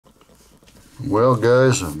Well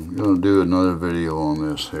guys, I'm going to do another video on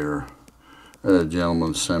this here. A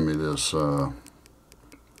gentleman sent me this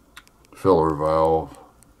filler valve.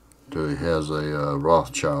 He has a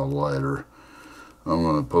Rothschild lighter. I'm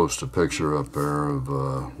going to post a picture up there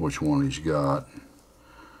of which one he's got.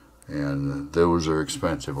 And those are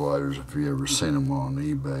expensive lighters if you ever seen them on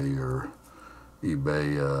eBay or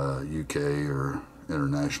eBay UK or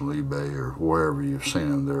international eBay or wherever you've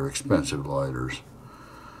seen them. They're expensive lighters.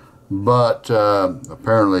 But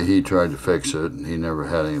apparently he tried to fix it and he never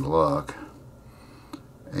had any luck.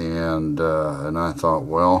 And I thought,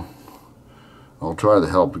 well, I'll try to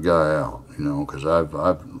help the guy out, you know, because I've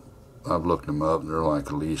looked them up and they're like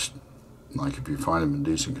at least, like if you find them in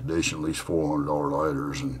decent condition, at least $400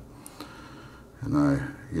 lighters. And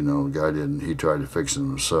you know, the guy he tried to fix them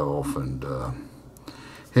himself and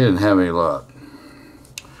he didn't have any luck.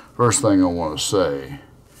 First thing I want to say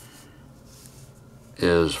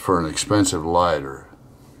is, for an expensive lighter,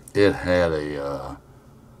 it had a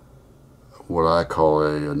what I call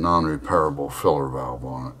a non-repairable filler valve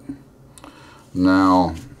on it.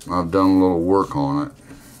 Now I've done a little work on it.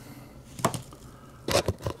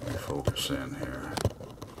 Let me focus in here.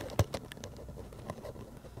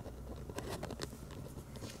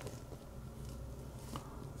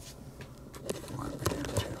 Might be in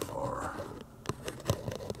too far.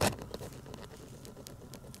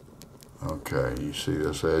 Okay, you see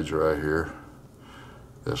this edge right here?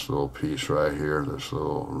 This little piece right here, this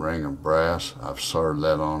little ring of brass, I've soldered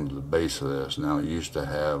that onto the base of this. Now it used to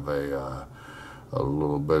have a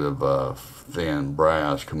little bit of thin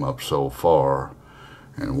brass come up so far,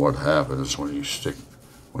 and what happens when you stick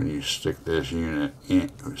this unit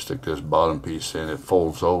in, stick this bottom piece in, it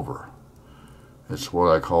folds over. It's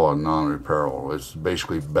what I call a non-repairable. It's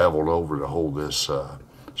basically beveled over to hold this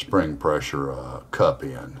spring pressure cup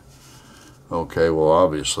in. Okay, well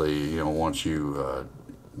obviously, you know, once you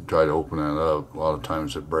try to open that up, a lot of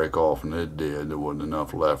times it break off, and it did. There wasn't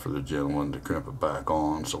enough left for the gentleman to crimp it back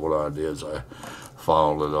on. So what I did is I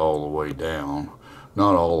filed it all the way down,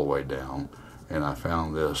 not all the way down, and I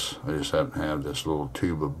found this. I just happened to have this little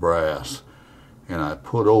tube of brass, and I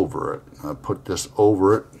put over it. I put this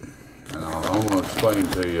over it, and I'm going to explain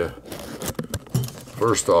to you.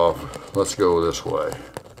 First off, let's go this way.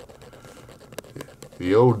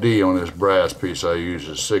 The OD on this brass piece I use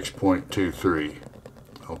is 6.23.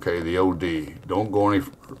 Okay, the OD. Don't go any.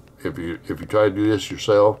 If you try to do this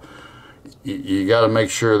yourself, you got to make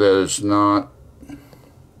sure that it's not.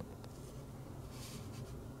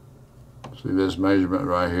 See this measurement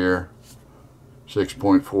right here,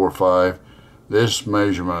 6.45. This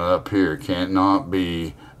measurement up here cannot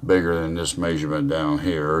be bigger than this measurement down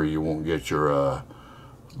here, or you won't get your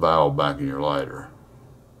valve back in your lighter.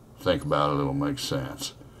 Think about it; it'll make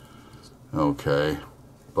sense. Okay.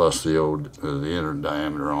 Plus the inner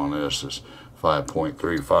diameter on this is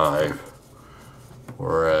 5.35,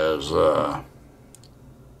 whereas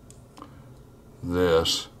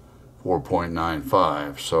this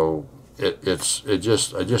 4.95. So I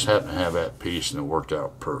just happened to have that piece and it worked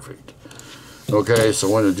out perfect. Okay, so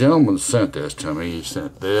when the gentleman sent this to me, he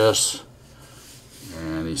sent this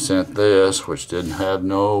and he sent this, which didn't have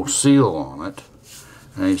no seal on it,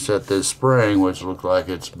 and he sent this spring, which looked like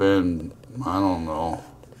it's been, I don't know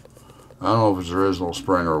if it's the original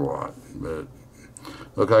spring or what, but it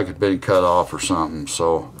looked like it'd been cut off or something.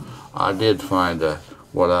 So I did find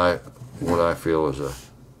what I feel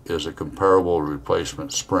is a comparable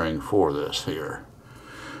replacement spring for this here.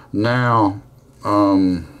 Now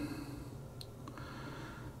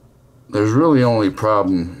there's really only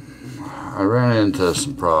problem. I ran into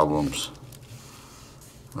some problems.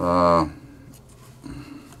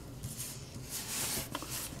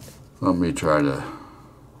 Let me try to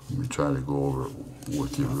go over it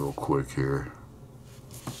with you real quick here.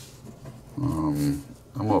 I'm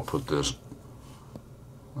gonna put this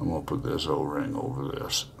O-ring over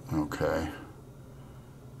this. Okay.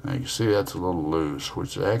 Now you can see that's a little loose,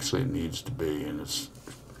 which actually it needs to be, and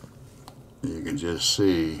you can just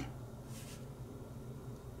see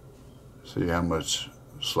how much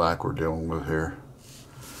slack we're dealing with here.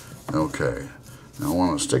 Okay. Now I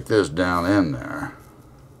want to stick this down in there.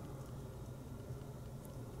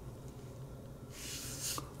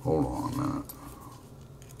 Hold on a minute.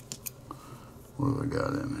 What have I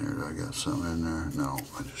got in here? Do I got something in there? No,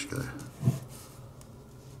 I just got to.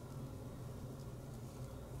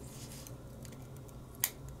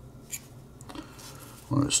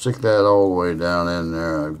 I'm going to stick that all the way down in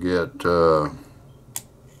there. I get,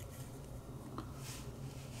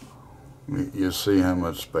 you see how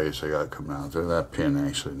much space I got coming out there. That pin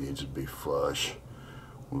actually needs to be flush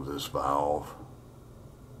with this valve.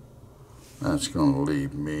 That's going to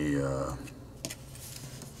leave me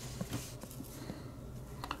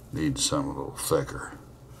need something a little thicker,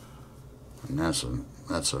 and that's a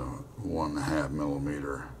 1.5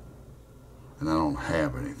 millimeter, and I don't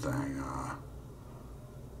have anything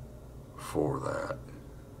for that.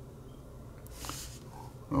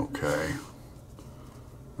 Okay,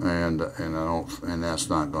 and that's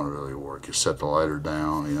not going to really work. You set the lighter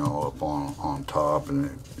down, you know, up on top,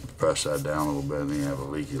 and press that down a little bit, and then you have a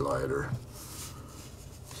leaky lighter.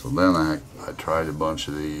 So then I tried a bunch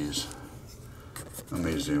of these. Let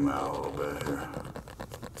me zoom out a little bit here.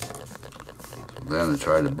 Then I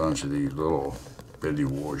tried a bunch of these little bitty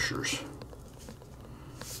washers.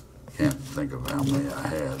 Can't think of how many I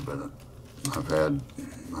had, but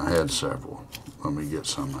I had several. Let me get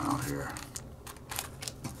some out here.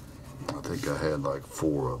 I think I had like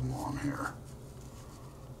 4 of them on here.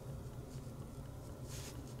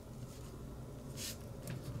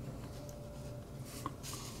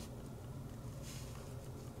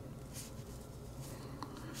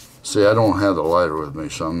 See, I don't have the lighter with me,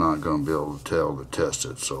 so I'm not going to be able to test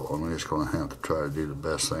it. So I'm just going to have to try to do the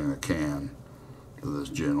best thing I can to this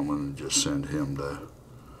gentleman and just send him the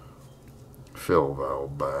fill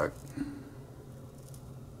valve back.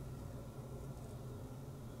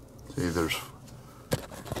 See, there's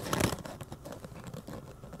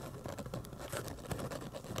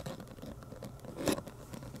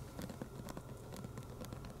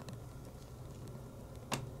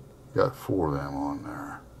got 4 of them on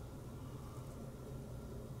there.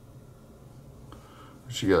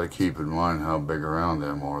 But you got to keep in mind how big around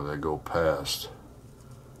them are. They go past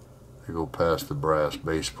the brass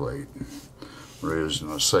base plate. Whereas,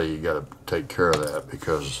 I say you got to take care of that,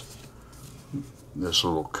 because this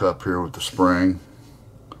little cup here with the spring,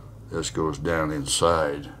 this goes down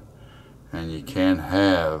inside, and you can't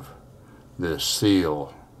have this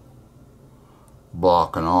seal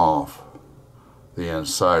blocking off the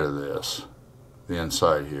inside of this, the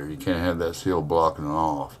inside here. You can't have that seal blocking it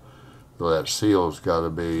off. So that seal's got to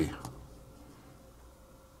be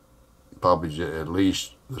probably at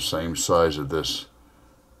least the same size of this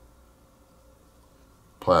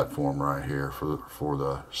platform right here for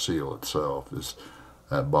the seal itself.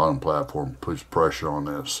 That bottom platform puts pressure on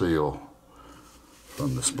that seal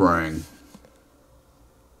from the spring.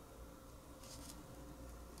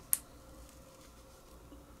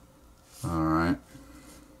 All right.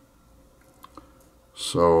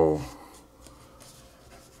 So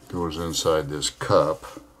goes inside this cup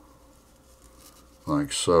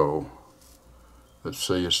like so. Let's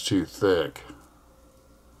say it's too thick,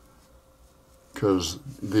 because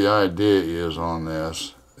the idea is on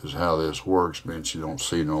this is how this works, means you don't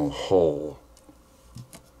see no hole.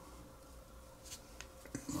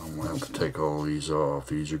 I'm gonna have to take all these off.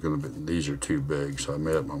 These are too big, so I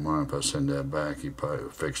made up my mind if I send that back, he probably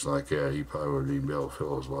would fix it like that. He probably wouldn't even be able to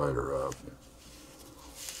fill his lighter up.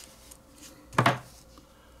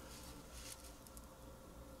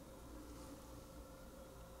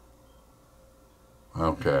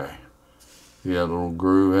 Okay, you got a little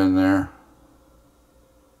groove in there.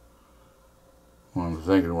 Well, I'm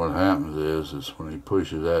thinking what happens is when he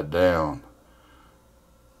pushes that down,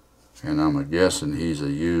 and I'm guessing he's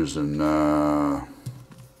using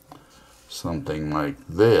something like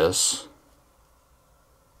this.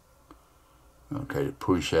 Okay, to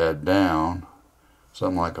push that down,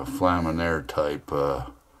 something like a Flaminaire type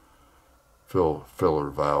filler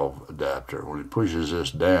valve adapter. When he pushes this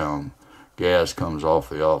down, gas comes off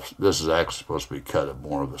the off. This is actually supposed to be cut at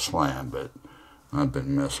more of a slam, but I've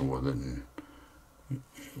been messing with it, and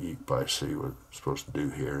you can probably see what it's supposed to do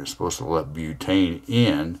here. It's supposed to let butane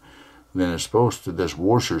in. Then it's supposed to, this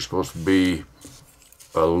washer is supposed to be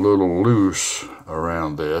a little loose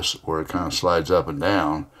around this, where it kind of slides up and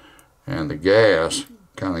down, and the gas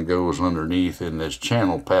kind of goes underneath in this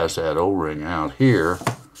channel past that O-ring out here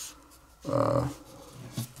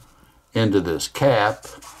into this cap,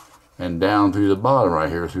 and down through the bottom right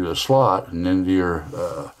here through the slot and into your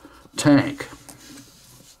tank.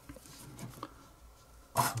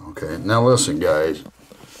 Okay, now listen guys,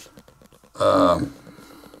 I'm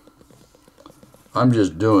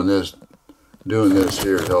just doing this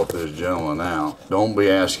here to help this gentleman out. Don't be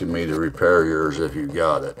asking me to repair yours if you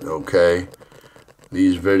got it, okay?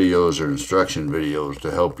 These videos are instruction videos to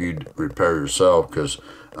help you repair yourself, because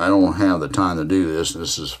I don't have the time to do this.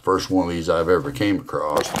 This is the first one of these I've ever came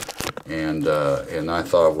across, and I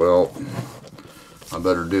thought, well, I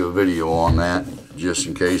better do a video on that just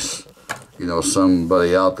in case, you know,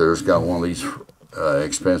 somebody out there's got one of these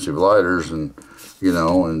expensive lighters, and you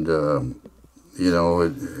know,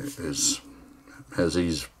 it has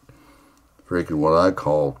these freaking what I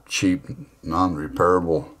call cheap,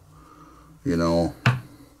 non-repairable, you know,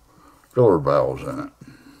 filler valves in it.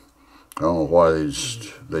 I don't know why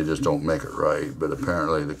they just don't make it right, but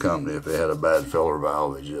apparently the company, if they had a bad filler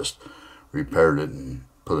valve, they just repaired it and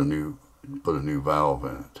put a new valve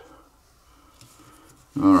in it.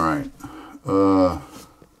 All right.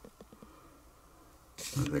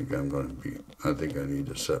 I think I need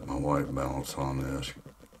to set my white balance on this.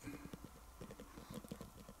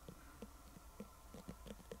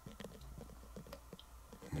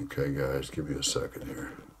 Okay, guys, give me a second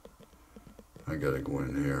here. I gotta go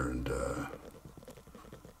in here and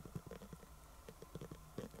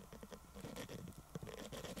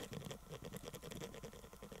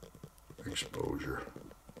exposure.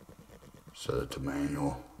 Set it to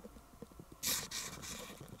manual.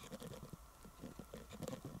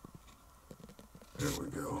 There we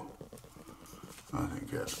go. I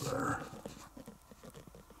think that's better.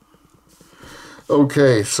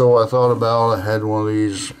 Okay, so I thought about, I had one of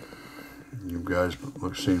these. You guys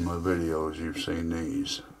have seen my videos, you've seen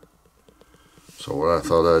these. So what I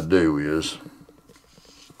thought I'd do is,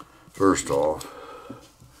 first off,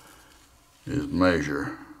 is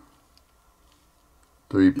measure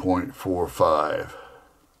 3.45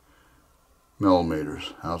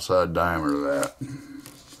 millimeters, outside diameter of that.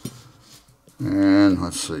 And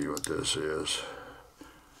let's see what this is.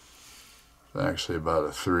 It's actually about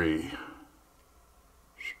a 3.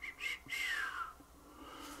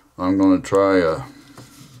 I'm going to try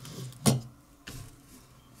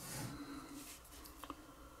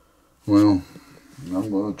I'm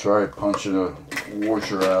going to try punching a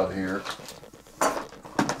washer out here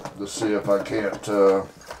to see if I can't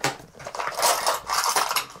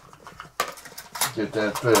get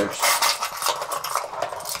that fixed.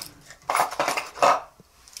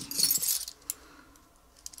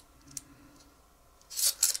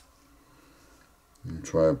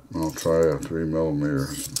 I'll try a 3 millimeter.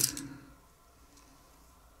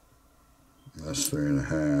 That's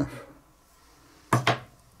 3.5.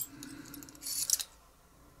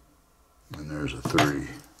 And there's a 3.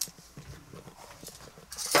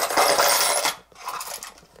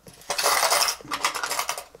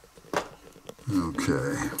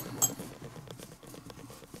 Okay.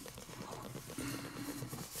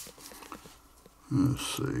 Let's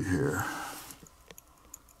see here.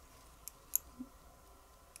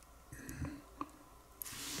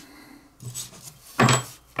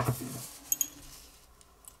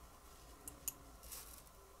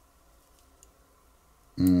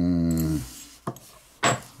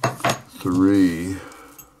 Three.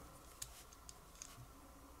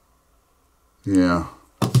 Yeah,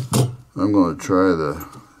 I'm going to try the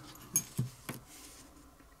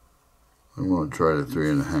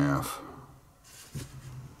 3.5.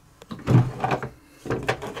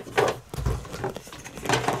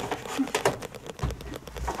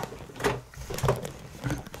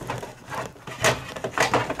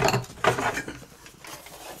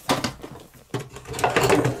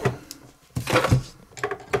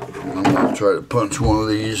 Try to punch one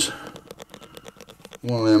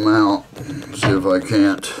of them out, see if I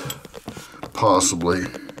can't possibly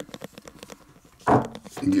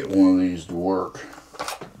get one of these to work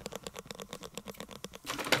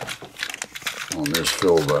on this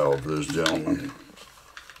fill valve, this gentleman.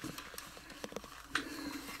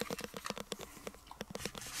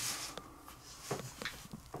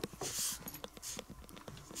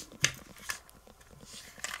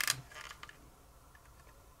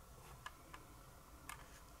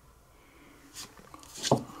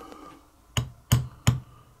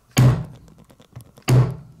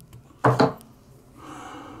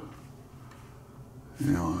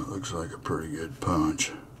 You know, it looks like a pretty good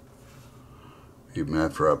punch. Even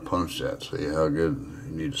after I punch that, see how good,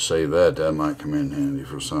 you need to save that, that might come in handy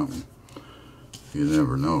for something. You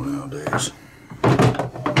never know nowadays.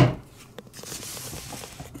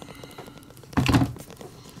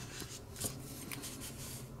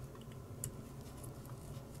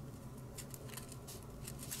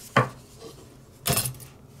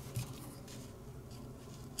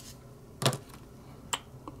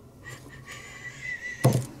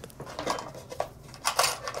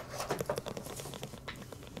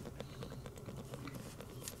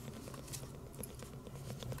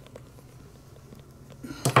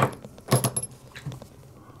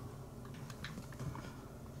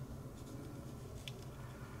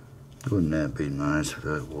 Wouldn't that be nice if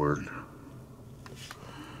that worked?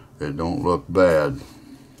 It don't look bad.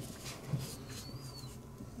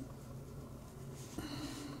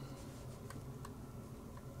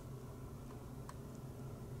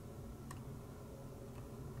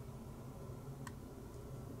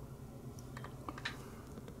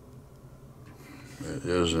 it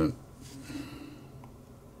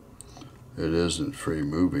isn't free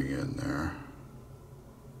moving in there.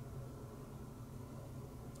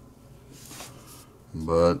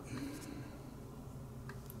 But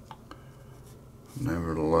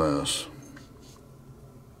nevertheless,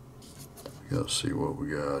 let's see what we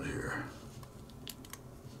got here.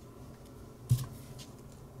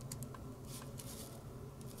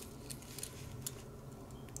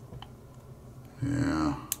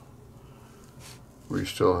 Yeah, we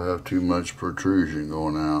still have too much protrusion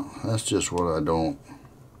going out. That's just what I don't.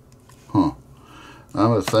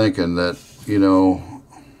 I'm thinking that, you know,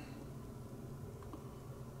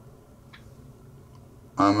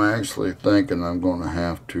 I'm actually thinking I'm going to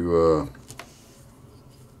have to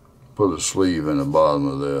put a sleeve in the bottom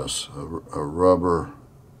of this, a rubber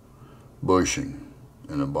bushing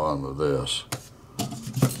in the bottom of this.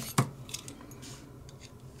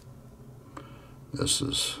 This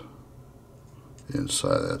is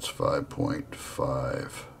inside, that's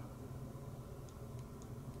 5.5.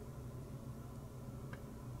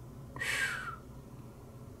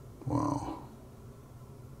 Wow.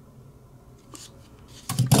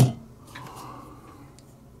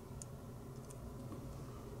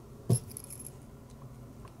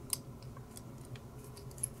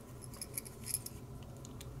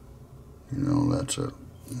 You know,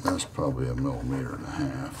 that's probably 1.5 millimeters.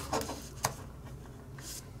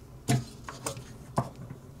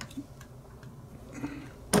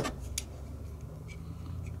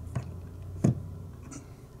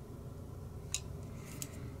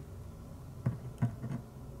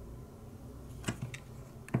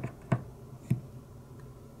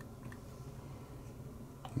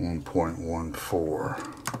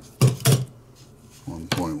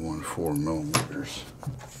 1.14 millimeters.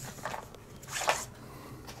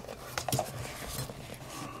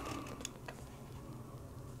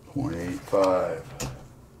 .85.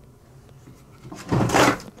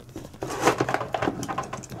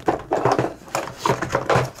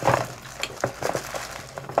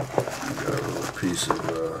 Got a little piece of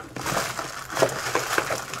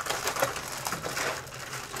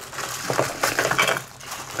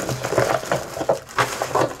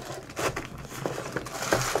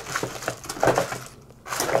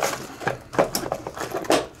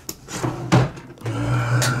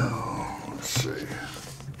let's see,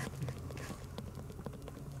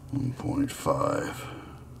 1.5.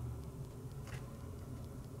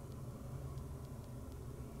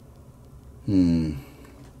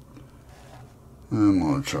 I'm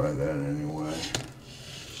gonna try that anyway.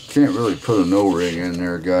 Can't really put an O-ring in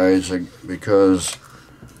there, guys, because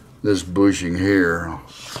this bushing here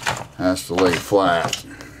has to lay flat.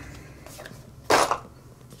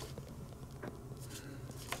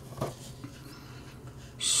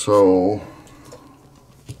 So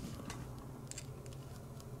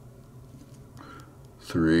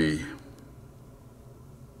three.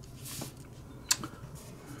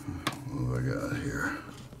 What have I got here?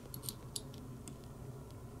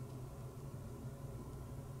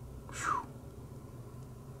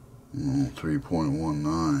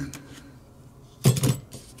 3.19.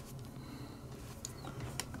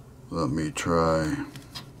 Let me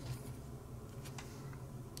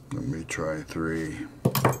try 3.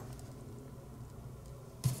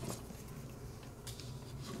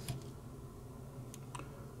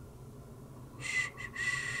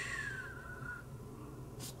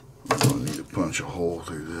 I'm gonna need to punch a hole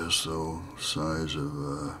through this, so size of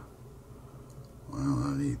well,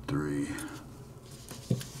 I need 3.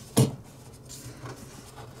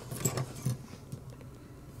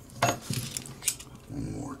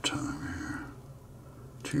 One more time here.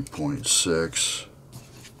 2.6.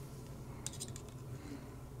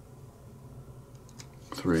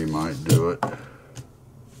 3 might do it. But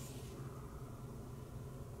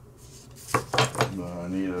I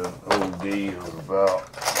need an OD of about,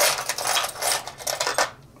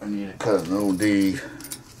 I need to cut an OD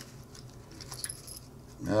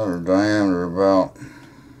outer diameter about,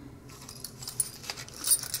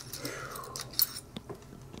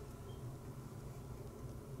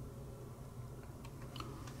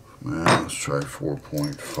 well, let's try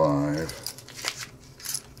 4.5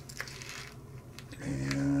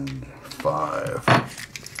 and 5.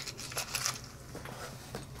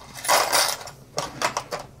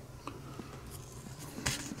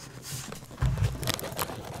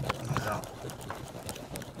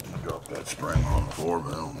 Drop that spring on the floor,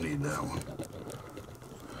 but I don't need that one.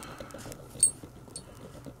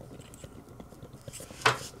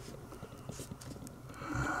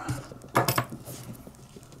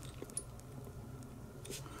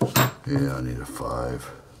 Yeah, I need a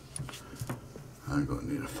 5. I'm going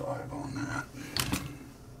to need a 5 on that.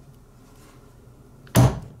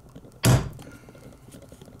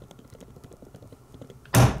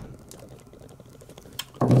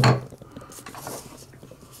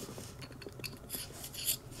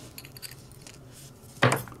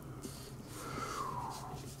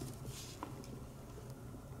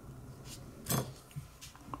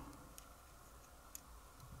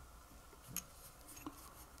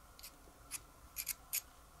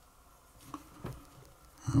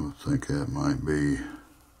 I would think that might be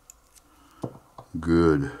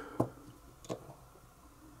good.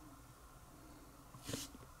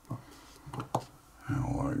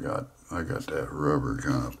 Now I got that rubber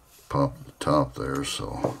kind of popped the top there,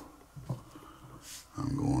 so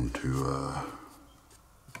I'm going to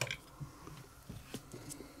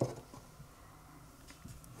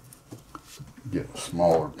get a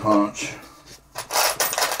smaller punch.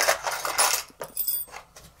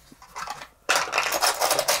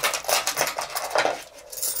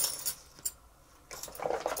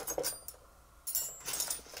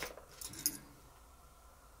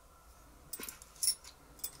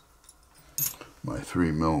 My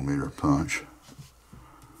 3mm punch.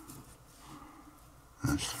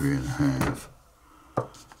 That's 3.5.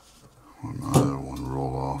 What my other one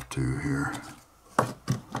roll off to here.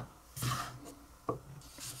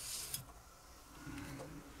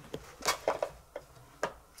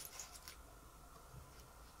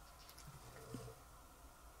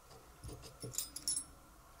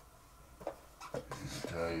 I'll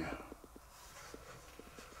tell you.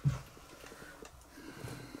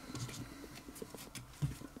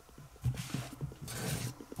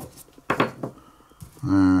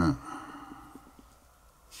 Alright,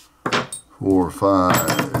 4,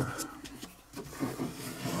 5.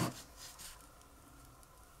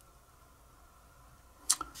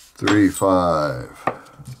 Three, 5.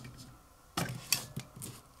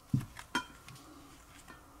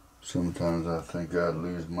 Sometimes I think I'd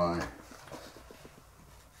lose my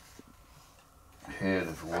head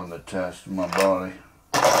if it wasn't attached to my body.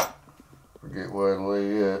 Forget where I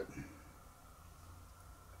lay it.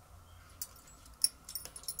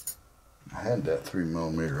 I had that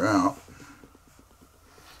 3mm out.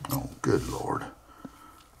 Oh, good Lord.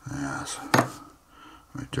 Yes.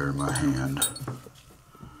 Right there in my hand.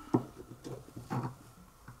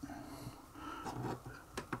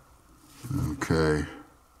 Okay.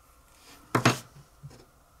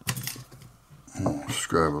 I'll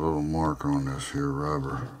scribe a little mark on this here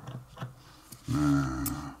rubber.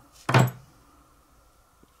 Now,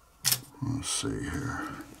 let's see here.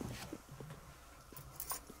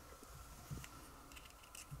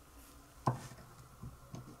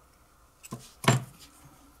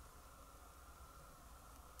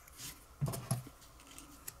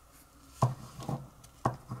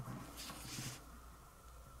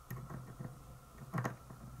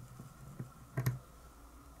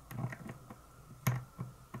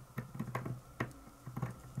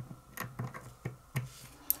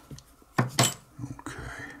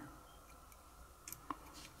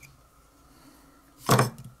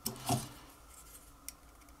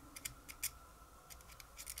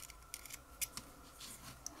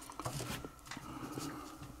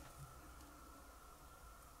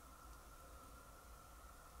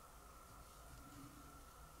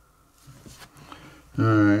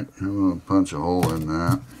 Alright, I'm going to punch a hole in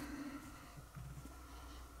that.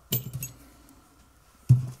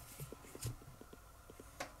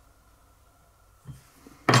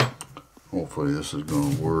 Hopefully this is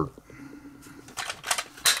going to work.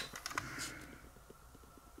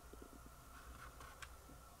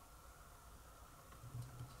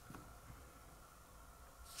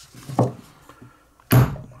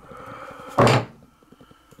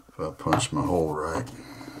 If I punch my hole right.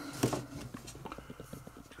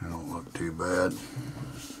 They don't look too bad.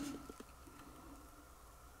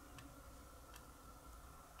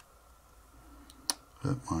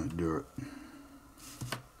 That might do it.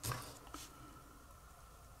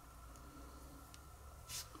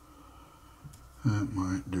 That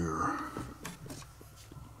might do her.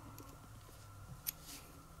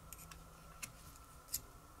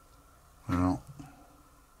 Well,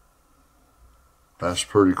 that's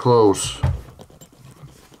pretty close.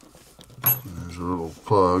 There's a little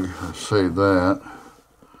plug. I saved that.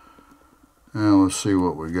 Now let's see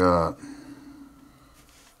what we got.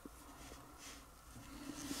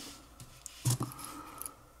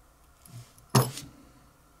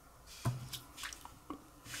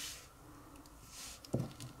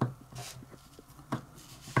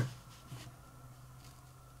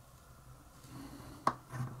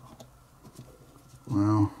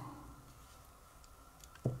 Well,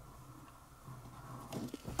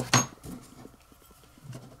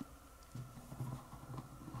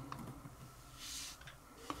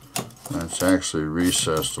 It's actually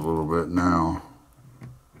recessed a little bit now,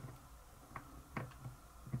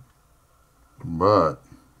 but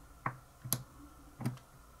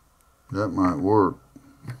that might work.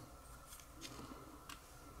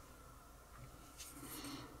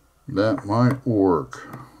 That might work.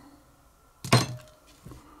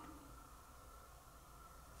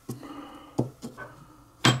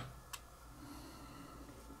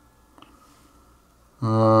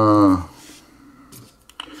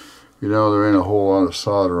 You know, there ain't a whole lot of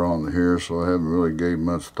solder on here, so I haven't really gave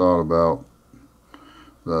much thought about.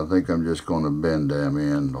 But I think I'm just going to bend them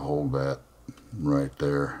in to hold that right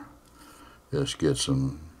there. Just get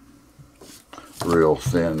some real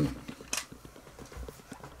thin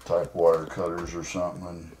type wire cutters or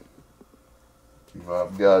something. If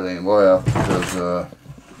I've got any left, because I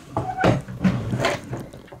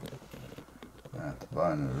have to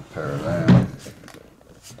buy another pair of them.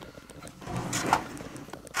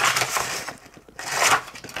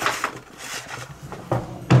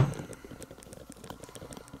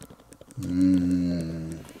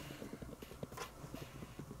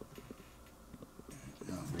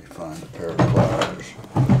 Let me find a pair of pliers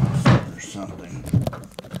or something.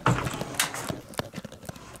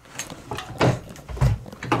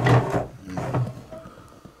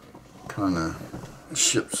 Kind of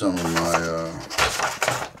ship some of my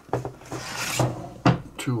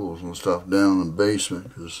tools and stuff down in the basement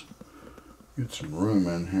because get some room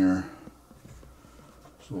in here.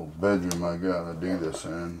 This little bedroom I got to do this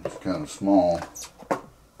in. It's kind of small.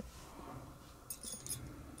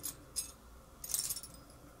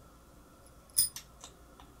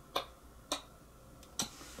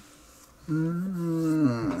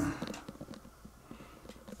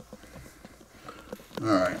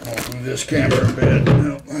 Alright, I'll move this camera a bit.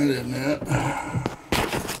 Nope, that isn't it.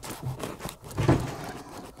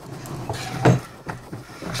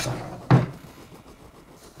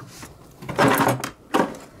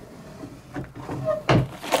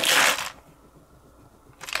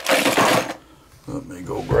 Let me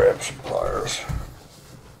go grab some pliers.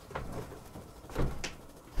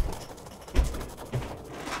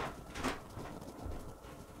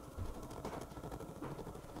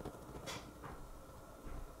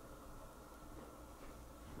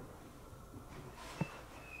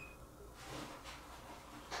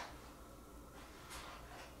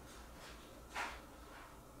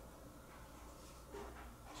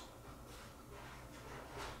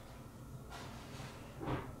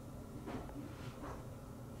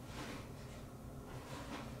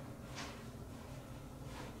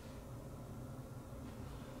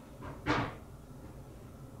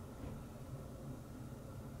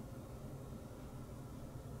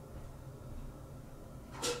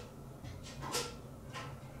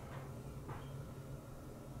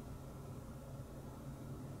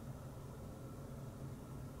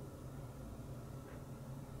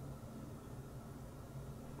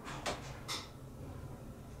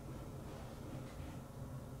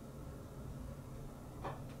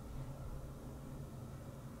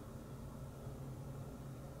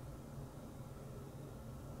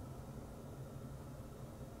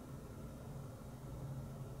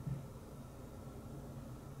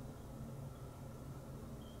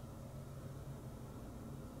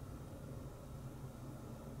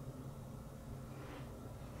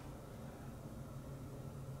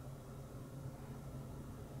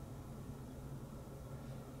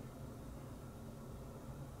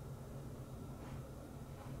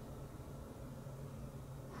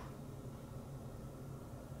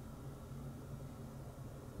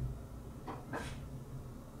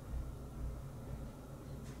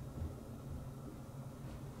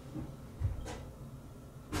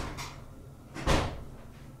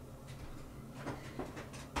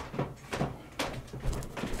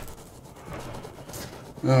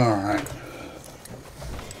 Alright.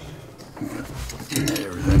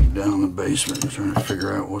 Everything down in the basement. I'm trying to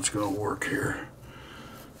figure out what's going to work here.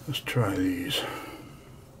 Let's try these.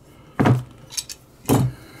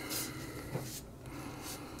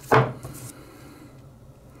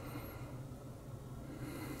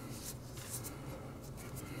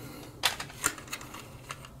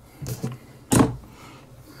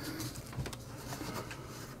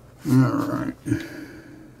 Alright.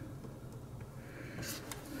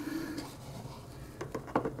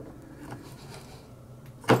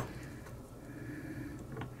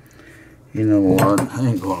 You know what? That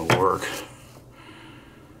ain't gonna work.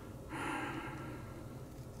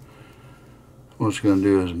 What it's gonna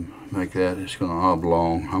do is make that. It's gonna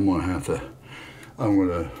oblong. I'm gonna have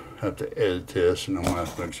to edit this, and I'm gonna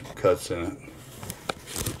have to make some cuts in it.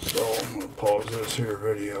 So I'm gonna pause this here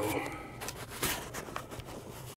video.